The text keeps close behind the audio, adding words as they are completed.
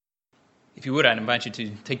If you would, I'd invite you to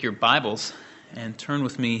take your Bibles and turn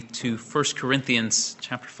with me to 1 Corinthians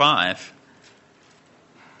chapter 5.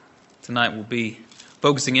 Tonight we'll be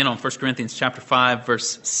focusing in on 1 Corinthians chapter 5,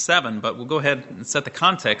 verse 7, but we'll go ahead and set the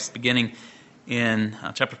context beginning in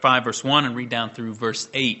chapter 5, verse 1, and read down through verse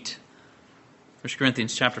 8. 1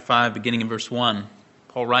 Corinthians chapter 5, beginning in verse 1,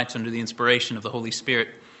 Paul writes under the inspiration of the Holy Spirit,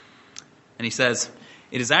 and he says,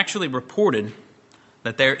 "It is actually reported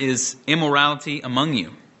that there is immorality among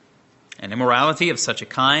you, and immorality of such a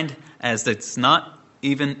kind as does not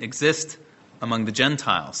even exist among the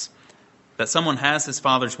Gentiles, that someone has his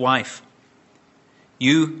father's wife.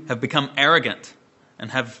 You have become arrogant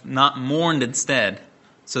and have not mourned instead,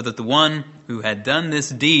 so that the one who had done this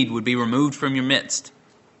deed would be removed from your midst.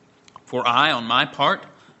 For I, on my part,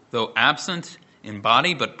 though absent in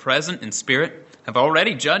body but present in spirit, have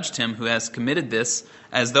already judged him who has committed this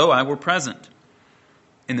as though I were present.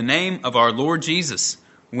 In the name of our Lord Jesus,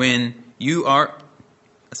 when you are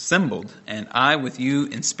assembled, and I with you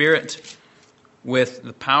in spirit, with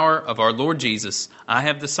the power of our Lord Jesus, I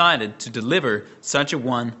have decided to deliver such a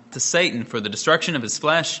one to Satan for the destruction of his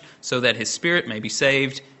flesh, so that his spirit may be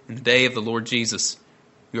saved in the day of the Lord Jesus.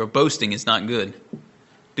 Your boasting is not good.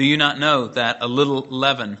 Do you not know that a little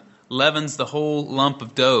leaven leavens the whole lump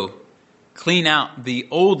of dough? Clean out the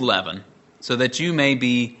old leaven, so that you may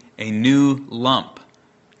be a new lump,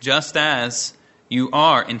 just as you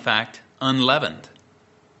are, in fact, unleavened.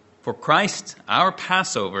 For Christ, our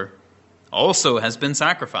Passover, also has been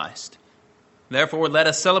sacrificed. Therefore, let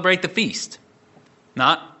us celebrate the feast,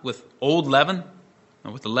 not with old leaven,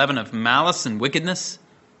 nor with the leaven of malice and wickedness,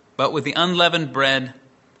 but with the unleavened bread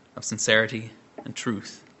of sincerity and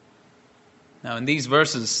truth." Now, in these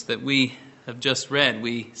verses that we have just read,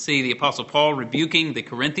 we see the Apostle Paul rebuking the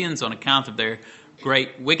Corinthians on account of their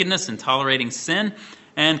great wickedness in tolerating sin,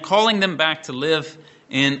 and calling them back to live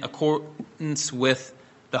in accordance with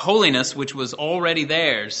the holiness which was already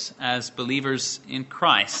theirs as believers in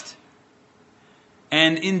Christ.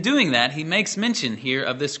 And in doing that, he makes mention here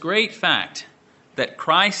of this great fact that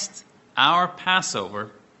Christ, our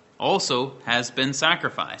Passover, also has been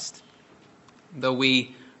sacrificed. Though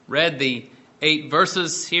we read the 8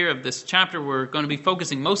 verses here of this chapter, we're going to be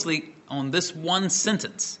focusing mostly on this one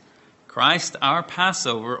sentence. Christ, our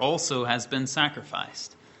Passover, also has been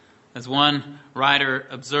sacrificed. As one writer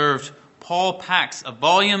observed, Paul packs a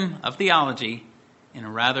volume of theology in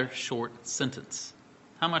a rather short sentence.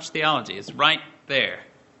 How much theology is right there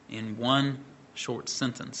in one short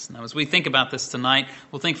sentence? Now, as we think about this tonight,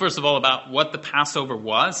 we'll think first of all about what the Passover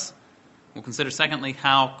was. We'll consider, secondly,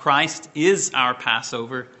 how Christ is our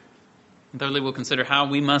Passover. And thirdly, we'll consider how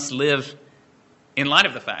we must live in light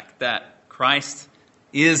of the fact that Christ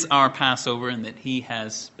is our Passover and that he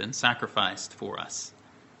has been sacrificed for us.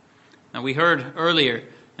 Now, we heard earlier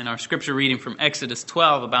in our scripture reading from Exodus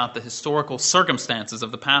 12 about the historical circumstances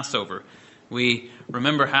of the Passover. We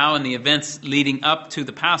remember how in the events leading up to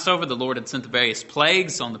the Passover, the Lord had sent the various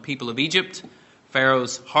plagues on the people of Egypt.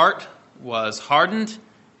 Pharaoh's heart was hardened,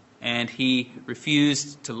 and he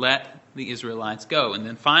refused to let the Israelites go. And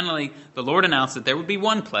then finally, the Lord announced that there would be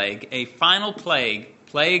one plague, a final plague,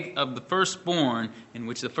 plague of the firstborn, in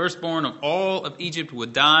which the firstborn of all of Egypt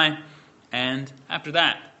would die. And after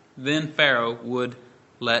that, then Pharaoh would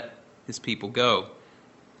let his people go.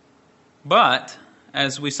 But,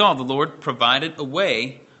 as we saw, the Lord provided a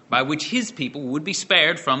way by which his people would be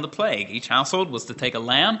spared from the plague. Each household was to take a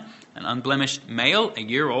lamb, an unblemished male, a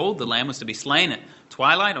year old. The lamb was to be slain at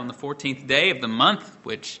twilight on the 14th day of the month,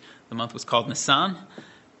 which the month was called Nisan.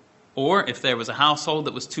 Or if there was a household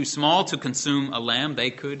that was too small to consume a lamb,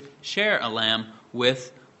 they could share a lamb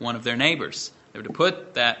with one of their neighbors. They were to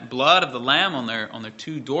put that blood of the lamb on their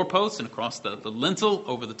 2 doorposts and across the lintel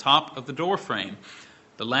over the top of the door frame.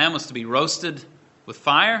 The lamb was to be roasted with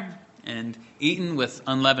fire and eaten with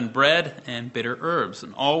unleavened bread and bitter herbs.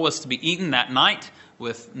 And all was to be eaten that night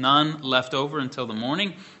with none left over until the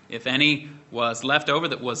morning. If any was left over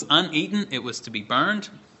that was uneaten, it was to be burned.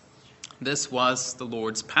 This was the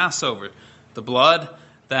Lord's Passover. The blood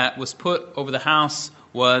that was put over the house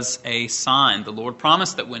was a sign. The Lord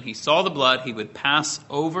promised that when he saw the blood, he would pass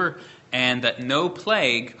over and that no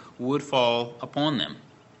plague would fall upon them.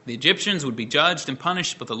 The Egyptians would be judged and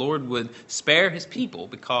punished, but the Lord would spare his people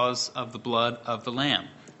because of the blood of the Lamb.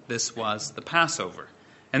 This was the Passover.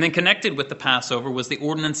 And then connected with the Passover was the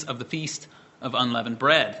ordinance of the Feast of Unleavened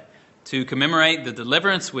Bread. To commemorate the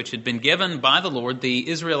deliverance which had been given by the Lord, the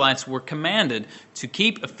Israelites were commanded to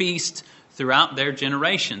keep a feast throughout their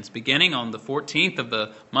generations. Beginning on the 14th of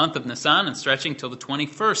the month of Nisan and stretching till the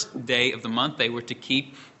 21st day of the month, they were to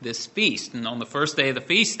keep this feast. And on the first day of the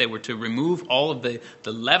feast, they were to remove all of the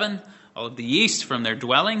leaven, all of the yeast from their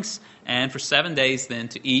dwellings, and for 7 days then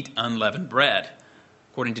to eat unleavened bread.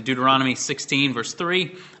 According to Deuteronomy 16, verse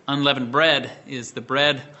 3, unleavened bread is the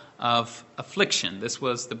bread of affliction. This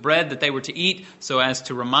was the bread that they were to eat so as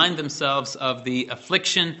to remind themselves of the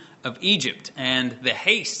affliction of Egypt and the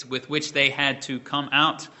haste with which they had to come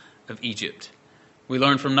out of Egypt. We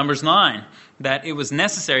learn from Numbers 9 that it was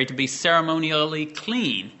necessary to be ceremonially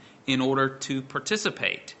clean in order to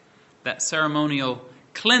participate. That ceremonial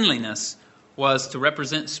cleanliness was to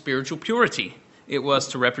represent spiritual purity. It was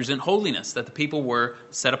to represent holiness, that the people were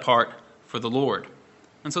set apart for the Lord.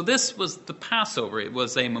 And so this was the Passover. It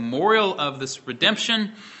was a memorial of this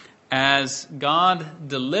redemption as God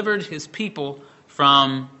delivered his people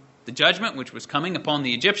from the judgment which was coming upon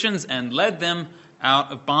the Egyptians and led them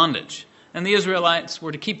out of bondage. And the Israelites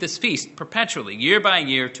were to keep this feast perpetually, year by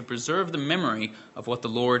year, to preserve the memory of what the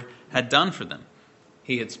Lord had done for them.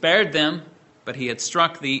 He had spared them, but he had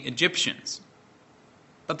struck the Egyptians.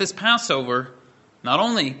 But this Passover not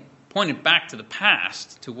only pointed back to the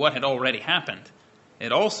past, to what had already happened,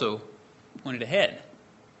 it also pointed ahead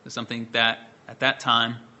to something that at that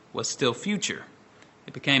time was still future.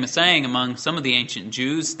 It became a saying among some of the ancient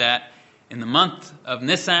Jews that in the month of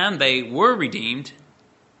Nisan they were redeemed,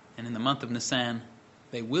 and in the month of Nisan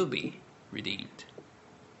they will be redeemed.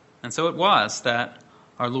 And so it was that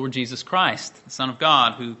our Lord Jesus Christ, the Son of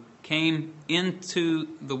God, who came into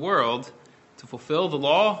the world to fulfill the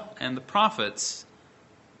law and the prophets,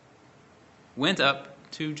 went up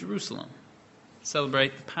to Jerusalem to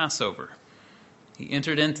celebrate the Passover. He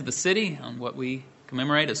entered into the city on what we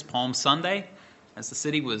commemorate as Palm Sunday, as the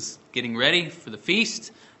city was getting ready for the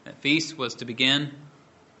feast. That feast was to begin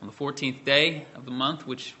on the 14th day of the month,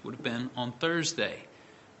 which would have been on Thursday.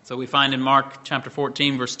 So we find in Mark chapter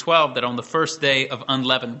 14, verse 12, that on the first day of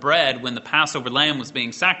unleavened bread, when the Passover lamb was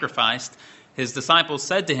being sacrificed, his disciples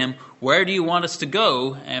said to him, "Where do you want us to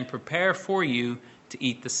go and prepare for you to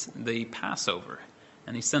eat the Passover?"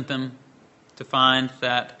 And he sent them to find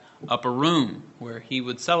that upper room where he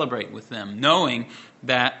would celebrate with them, knowing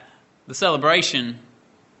that the celebration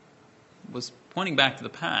was pointing back to the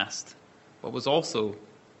past, but was also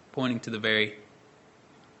pointing to the very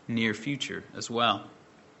near future as well.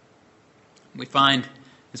 We find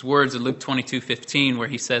his words in Luke 22:15, where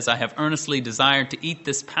he says, "I have earnestly desired to eat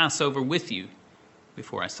this Passover with you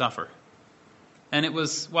before I suffer." And it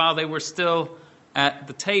was while they were still at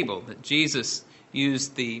the table that Jesus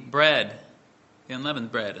used the bread, the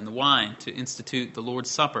unleavened bread, and the wine to institute the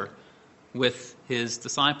Lord's Supper with his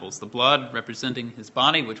disciples. The blood representing his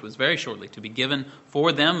body, which was very shortly to be given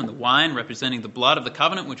for them, and the wine representing the blood of the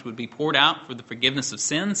covenant, which would be poured out for the forgiveness of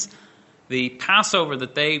sins. The Passover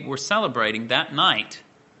that they were celebrating that night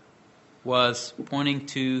was pointing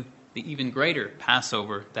to the even greater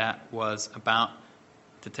Passover that was about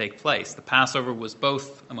to take place. The Passover was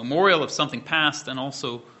both a memorial of something past and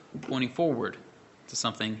also pointing forward to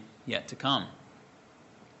something yet to come.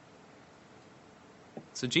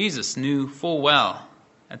 So Jesus knew full well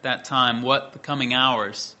at that time what the coming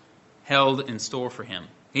hours held in store for him.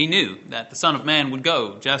 He knew that the Son of Man would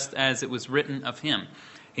go just as it was written of him.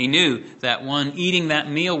 He knew that one eating that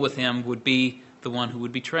meal with him would be the one who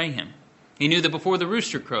would betray him. He knew that before the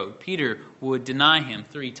rooster crowed, Peter would deny him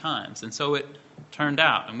 3 times. And so it turned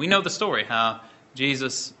out. And we know the story, how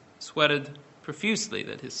Jesus sweated profusely,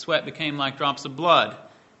 that his sweat became like drops of blood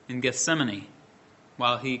in Gethsemane,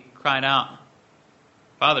 while he cried out,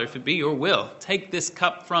 "Father, if it be your will, take this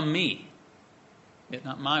cup from me. Yet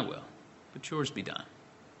not my will, but yours be done."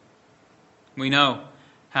 We know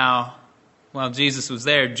how, while Jesus was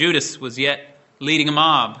there, Judas was yet leading a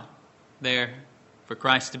mob there for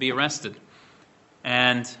Christ to be arrested.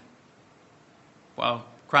 And while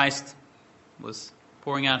Christ was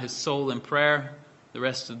pouring out his soul in prayer, the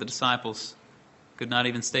rest of the disciples could not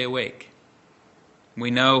even stay awake.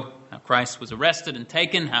 We know how Christ was arrested and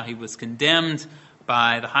taken, how he was condemned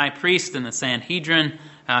by the high priest and the Sanhedrin,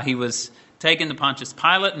 how he was taken to Pontius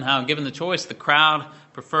Pilate, and how, given the choice, the crowd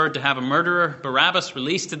preferred to have a murderer, Barabbas,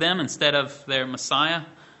 released to them instead of their Messiah.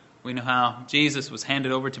 We know how Jesus was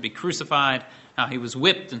handed over to be crucified, how he was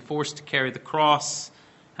whipped and forced to carry the cross,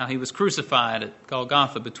 how he was crucified at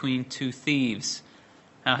Golgotha between 2 thieves,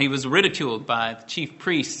 how he was ridiculed by the chief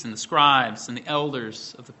priests and the scribes and the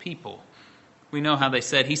elders of the people. We know how they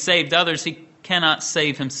said, "He saved others, he cannot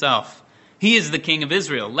save himself. He is the King of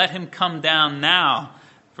Israel. Let him come down now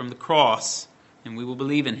from the cross, and we will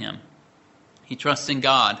believe in him." He trusts in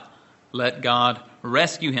God let God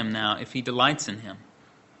rescue him now if he delights in him.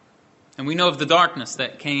 And we know of the darkness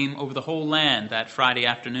that came over the whole land that Friday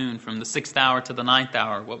afternoon from the 6th hour to the 9th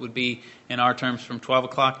hour, what would be in our terms from 12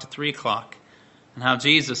 o'clock to 3 o'clock, and how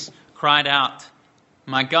Jesus cried out,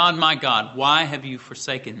 my God, why have you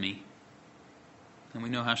forsaken me?" And we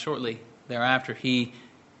know how shortly thereafter he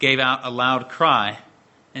gave out a loud cry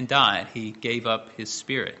and died. He gave up his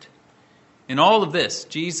spirit. In all of this,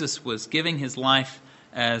 Jesus was giving his life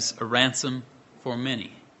as a ransom for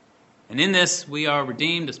many. And in this, we are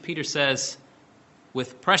redeemed, as Peter says,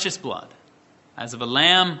 with precious blood, as of a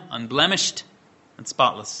lamb, unblemished and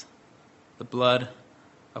spotless, the blood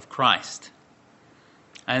of Christ.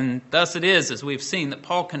 And thus it is, as we've seen, that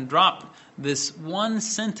Paul can drop this one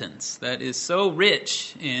sentence that is so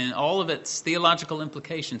rich in all of its theological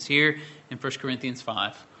implications here in 1 Corinthians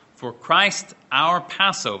 5. For Christ, our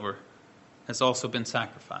Passover, has also been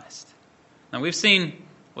sacrificed. Now we've seen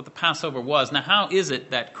what the Passover was. Now how is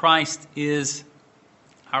it that Christ is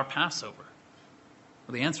our Passover?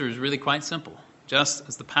 Well, the answer is really quite simple. Just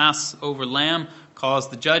as the Passover lamb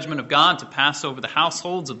caused the judgment of God to pass over the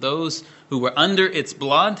households of those who were under its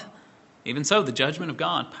blood, even so the judgment of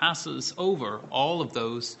God passes over all of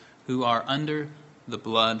those who are under the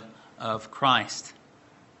blood of Christ.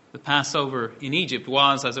 The Passover in Egypt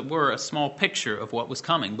was, as it were, a small picture of what was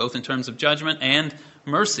coming, both in terms of judgment and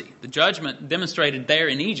mercy. The judgment demonstrated there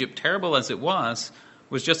in Egypt, terrible as it was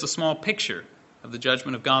just a small picture of the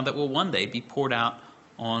judgment of God that will one day be poured out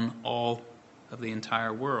on all of the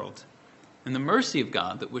entire world. And the mercy of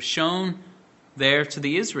God that was shown there to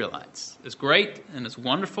the Israelites, as great and as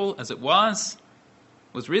wonderful as it was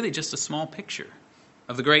really just a small picture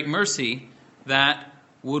of the great mercy that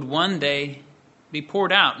would one day be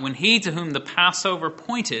poured out when he to whom the Passover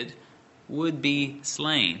pointed would be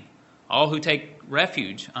slain. All who take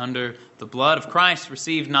refuge under the blood of Christ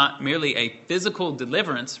receive not merely a physical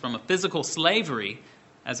deliverance from a physical slavery,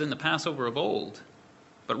 as in the Passover of old,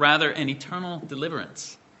 but rather an eternal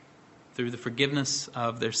deliverance through the forgiveness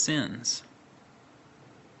of their sins.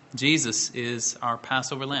 Jesus is our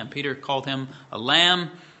Passover lamb. Peter called him a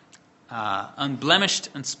lamb, unblemished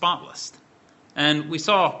and spotless. And we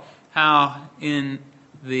saw how in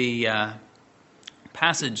the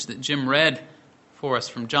passage that Jim read for us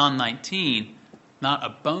from John 19, not a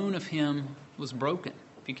bone of him was broken.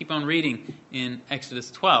 If you keep on reading in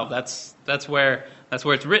Exodus 12, that's where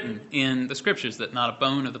it's written in the Scriptures that not a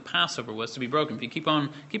bone of the Passover was to be broken. If you keep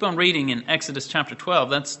on reading in Exodus chapter 12,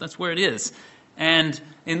 that's where it is. And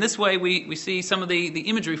in this way, we see some of the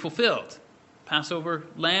imagery fulfilled. Passover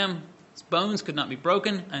lamb's bones could not be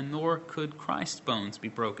broken, and nor could Christ's bones be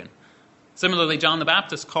broken. Similarly, John the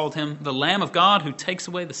Baptist called him the Lamb of God who takes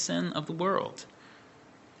away the sin of the world.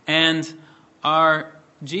 And our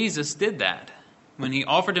Jesus did that when he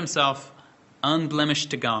offered himself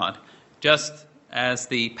unblemished to God. Just as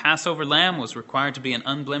the Passover lamb was required to be an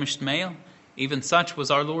unblemished male, even such was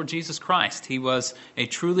our Lord Jesus Christ. He was a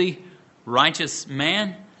truly righteous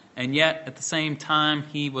man, and yet at the same time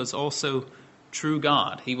he was also true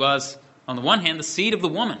God. He was, on the one hand, the seed of the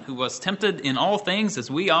woman who was tempted in all things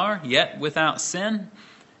as we are, yet without sin.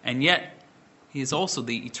 And yet he is also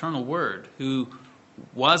the eternal Word who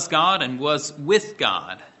was God and was with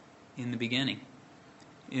God in the beginning.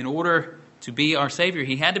 In order to be our Savior,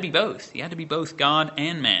 he had to be both. He had to be both God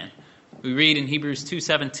and man. We read in Hebrews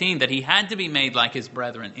 2:17 that he had to be made like his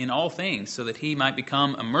brethren in all things so that he might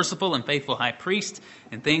become a merciful and faithful high priest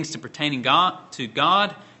in things pertaining to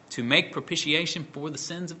God to make propitiation for the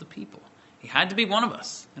sins of the people. He had to be one of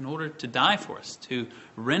us in order to die for us, to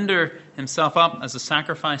render himself up as a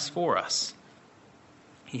sacrifice for us.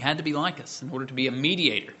 He had to be like us in order to be a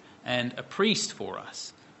mediator and a priest for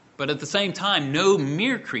us. But at the same time, no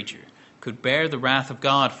mere creature could bear the wrath of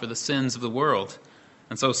God for the sins of the world.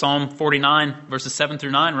 And so Psalm 49, verses 7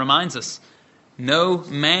 through 9 reminds us, no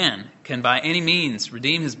man can by any means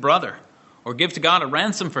redeem his brother or give to God a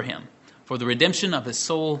ransom for him, for the redemption of his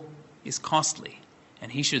soul is costly,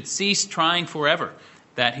 and he should cease trying forever,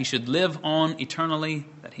 that he should live on eternally,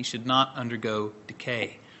 that he should not undergo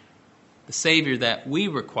decay. The Savior that we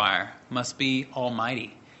require must be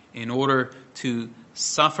almighty in order to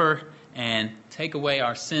suffer and take away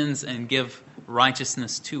our sins and give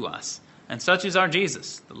righteousness to us. And such is our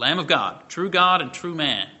Jesus, the Lamb of God and true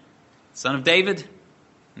man, Son of David,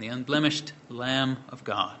 and the unblemished Lamb of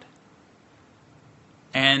God.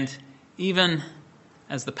 And even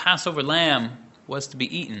as the Passover lamb was to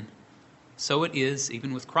be eaten, so it is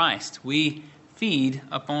even with Christ. We feed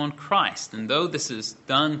upon Christ. And though this is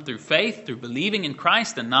done through faith, through believing in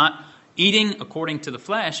Christ and not eating according to the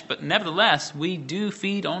flesh, but nevertheless, we do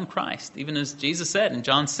feed on Christ, even as Jesus said in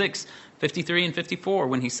John 6:53 and 54,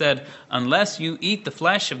 when he said, "Unless you eat the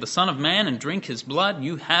flesh of the Son of Man and drink his blood,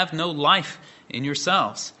 you have no life in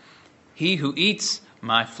yourselves. He who eats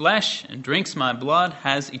my flesh and drinks my blood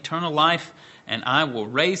has eternal life, and I will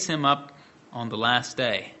raise him up on the last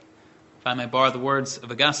day." If I may borrow the words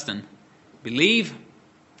of Augustine, "Believe,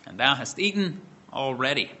 and thou hast eaten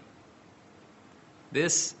already."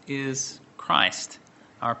 This is Christ,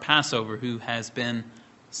 our Passover, who has been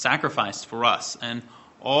sacrificed for us. And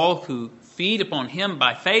all who feed upon him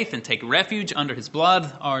by faith and take refuge under his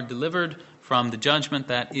blood are delivered from the judgment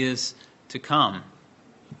that is to come.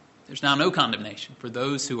 There's now no condemnation for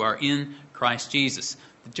those who are in Christ Jesus.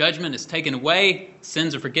 The judgment is taken away,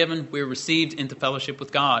 sins are forgiven, we're received into fellowship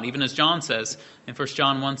with God. Even as John says in 1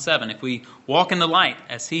 John 1:7, if we walk in the light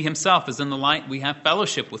as he himself is in the light, we have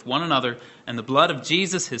fellowship with one another, and the blood of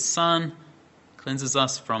Jesus, his Son, cleanses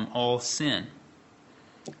us from all sin.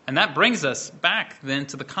 And that brings us back then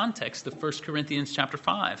to the context of 1 Corinthians chapter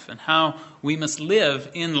 5 and how we must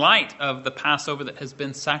live in light of the Passover that has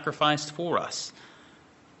been sacrificed for us.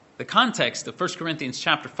 The context of 1 Corinthians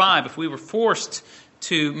chapter 5, if we were forced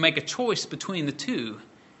to make a choice between the two,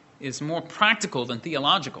 is more practical than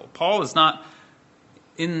theological. Paul is not,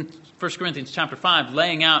 in 1 Corinthians chapter 5,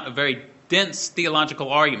 laying out a very dense theological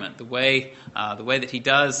argument, the way that he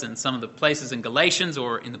does in some of the places in Galatians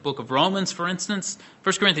or in the book of Romans, for instance.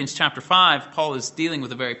 1 Corinthians chapter 5, Paul is dealing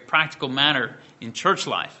with a very practical matter in church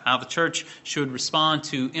life, how the church should respond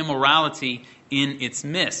to immorality in its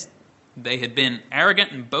midst. They had been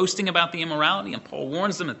arrogant and boasting about the immorality, and Paul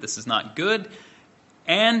warns them that this is not good.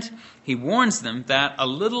 And he warns them that a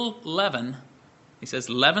little leaven, he says,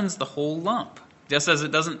 leavens the whole lump. Just as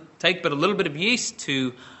it doesn't take but a little bit of yeast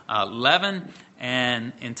to leaven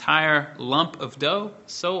an entire lump of dough,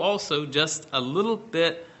 so also just a little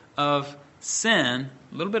bit of sin,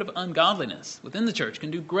 a little bit of ungodliness within the church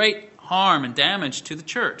can do great harm and damage to the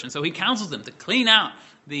church. And so he counsels them to clean out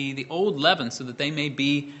the old leaven so that they may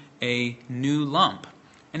be a new lump.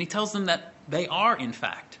 And he tells them that they are, in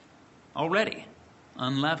fact, already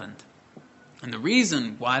unleavened. And the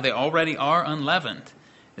reason why they already are unleavened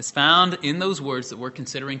is found in those words that we're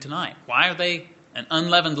considering tonight. Why are they an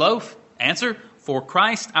unleavened loaf? Answer, for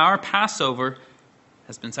Christ, our Passover,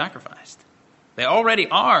 has been sacrificed. They already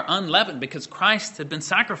are unleavened because Christ had been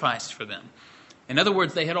sacrificed for them. In other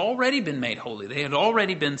words, they had already been made holy. They had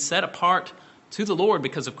already been set apart to the Lord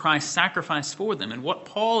because of Christ's sacrifice for them. And what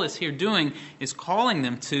Paul is here doing is calling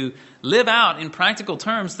them to live out in practical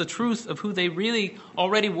terms the truth of who they really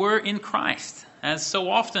already were in Christ. As so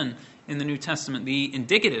often in the New Testament, the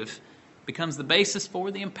indicative becomes the basis for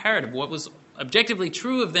the imperative. What was objectively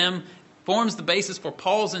true of them forms the basis for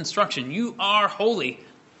Paul's instruction. You are holy.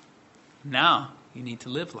 Now you need to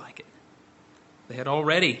live like it. They had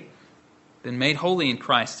already been made holy in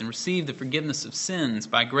Christ and received the forgiveness of sins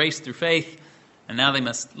by grace through faith. And now they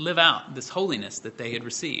must live out this holiness that they had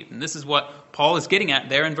received. And this is what Paul is getting at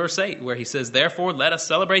there in verse 8, where he says, "Therefore let us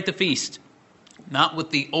celebrate the feast, not with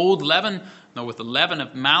the old leaven, nor with the leaven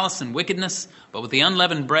of malice and wickedness, but with the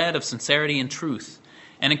unleavened bread of sincerity and truth."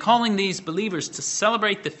 And in calling these believers to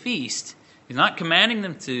celebrate the feast, he's not commanding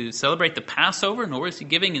them to celebrate the Passover, nor is he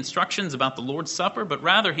giving instructions about the Lord's Supper, but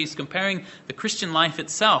rather he's comparing the Christian life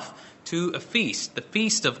itself to a feast, the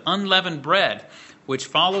feast of unleavened bread, which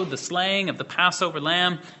followed the slaying of the Passover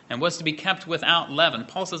lamb and was to be kept without leaven.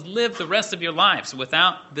 Paul says, live the rest of your lives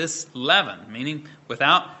without this leaven, meaning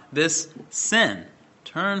without this sin.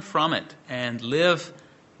 Turn from it and live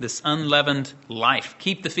this unleavened life.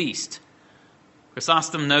 Keep the feast.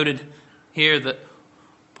 Chrysostom noted here that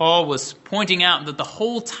Paul was pointing out that the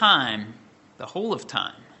whole of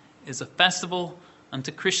time, is a festival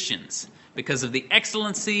unto Christians because of the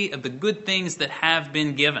excellency of the good things that have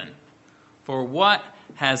been given. For what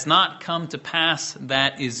has not come to pass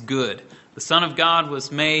that is good? The Son of God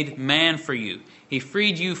was made man for you. He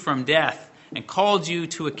freed you from death and called you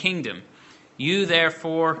to a kingdom. You,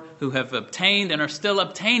 therefore, who have obtained and are still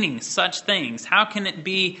obtaining such things, how can it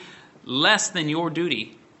be less than your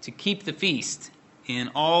duty to keep the feast in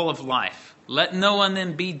all of life? Let no one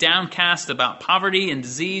then be downcast about poverty and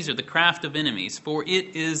disease or the craft of enemies, for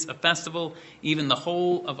it is a festival, even the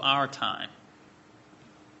whole of our time.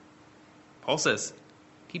 Paul says,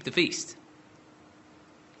 keep the feast.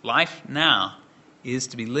 Life now is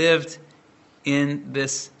to be lived in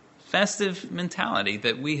this festive mentality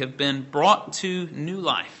that we have been brought to new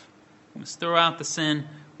life. We must throw out the sin.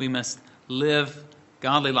 We must live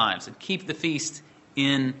godly lives and keep the feast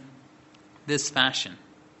in this fashion.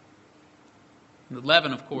 The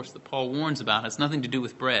leaven, of course, that Paul warns about has nothing to do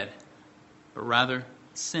with bread, but rather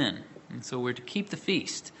sin. And so we're to keep the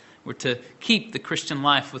feast. We're to keep the Christian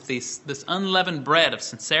life with this unleavened bread of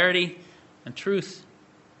sincerity and truth,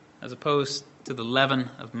 as opposed to the leaven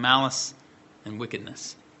of malice and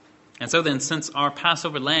wickedness. And so then, since our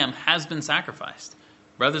Passover lamb has been sacrificed,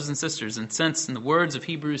 brothers and sisters, and since, in the words of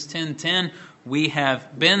Hebrews 10:10, we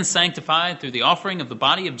have been sanctified through the offering of the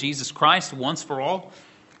body of Jesus Christ once for all,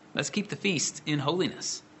 let's keep the feast in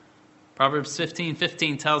holiness. Proverbs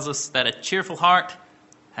 15:15 tells us that a cheerful heart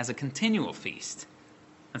has a continual feast.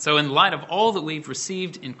 And so in light of all that we've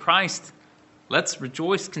received in Christ, let's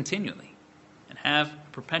rejoice continually and have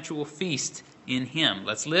a perpetual feast in Him.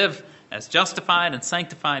 Let's live as justified and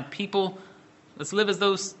sanctified people. Let's live as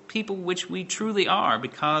those people which we truly are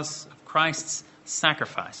because of Christ's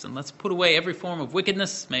sacrifice. And let's put away every form of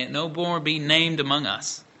wickedness. May it no more be named among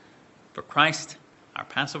us. For Christ, our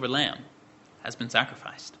Passover lamb, has been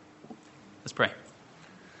sacrificed. Let's pray.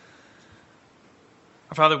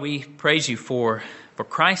 Our Father, we praise you for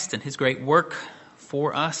Christ and His great work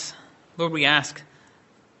for us. Lord, we ask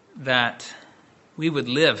that we would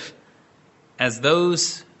live as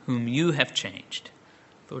those whom you have changed.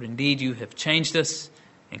 Lord, indeed you have changed us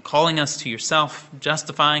in calling us to yourself,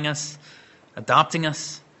 justifying us, adopting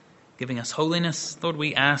us, giving us holiness. Lord,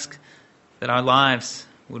 we ask that our lives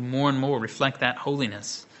would more and more reflect that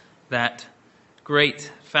holiness, that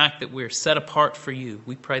great fact that we're set apart for you.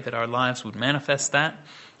 We pray that our lives would manifest that,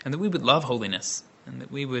 and that we would love holiness, and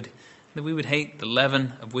that we would hate the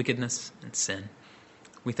leaven of wickedness and sin.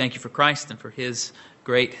 We thank you for Christ and for His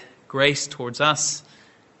great grace towards us,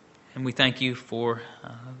 and we thank you for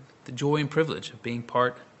the joy and privilege of being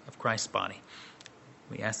part of Christ's body.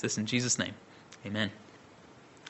 We ask this in Jesus' name. Amen.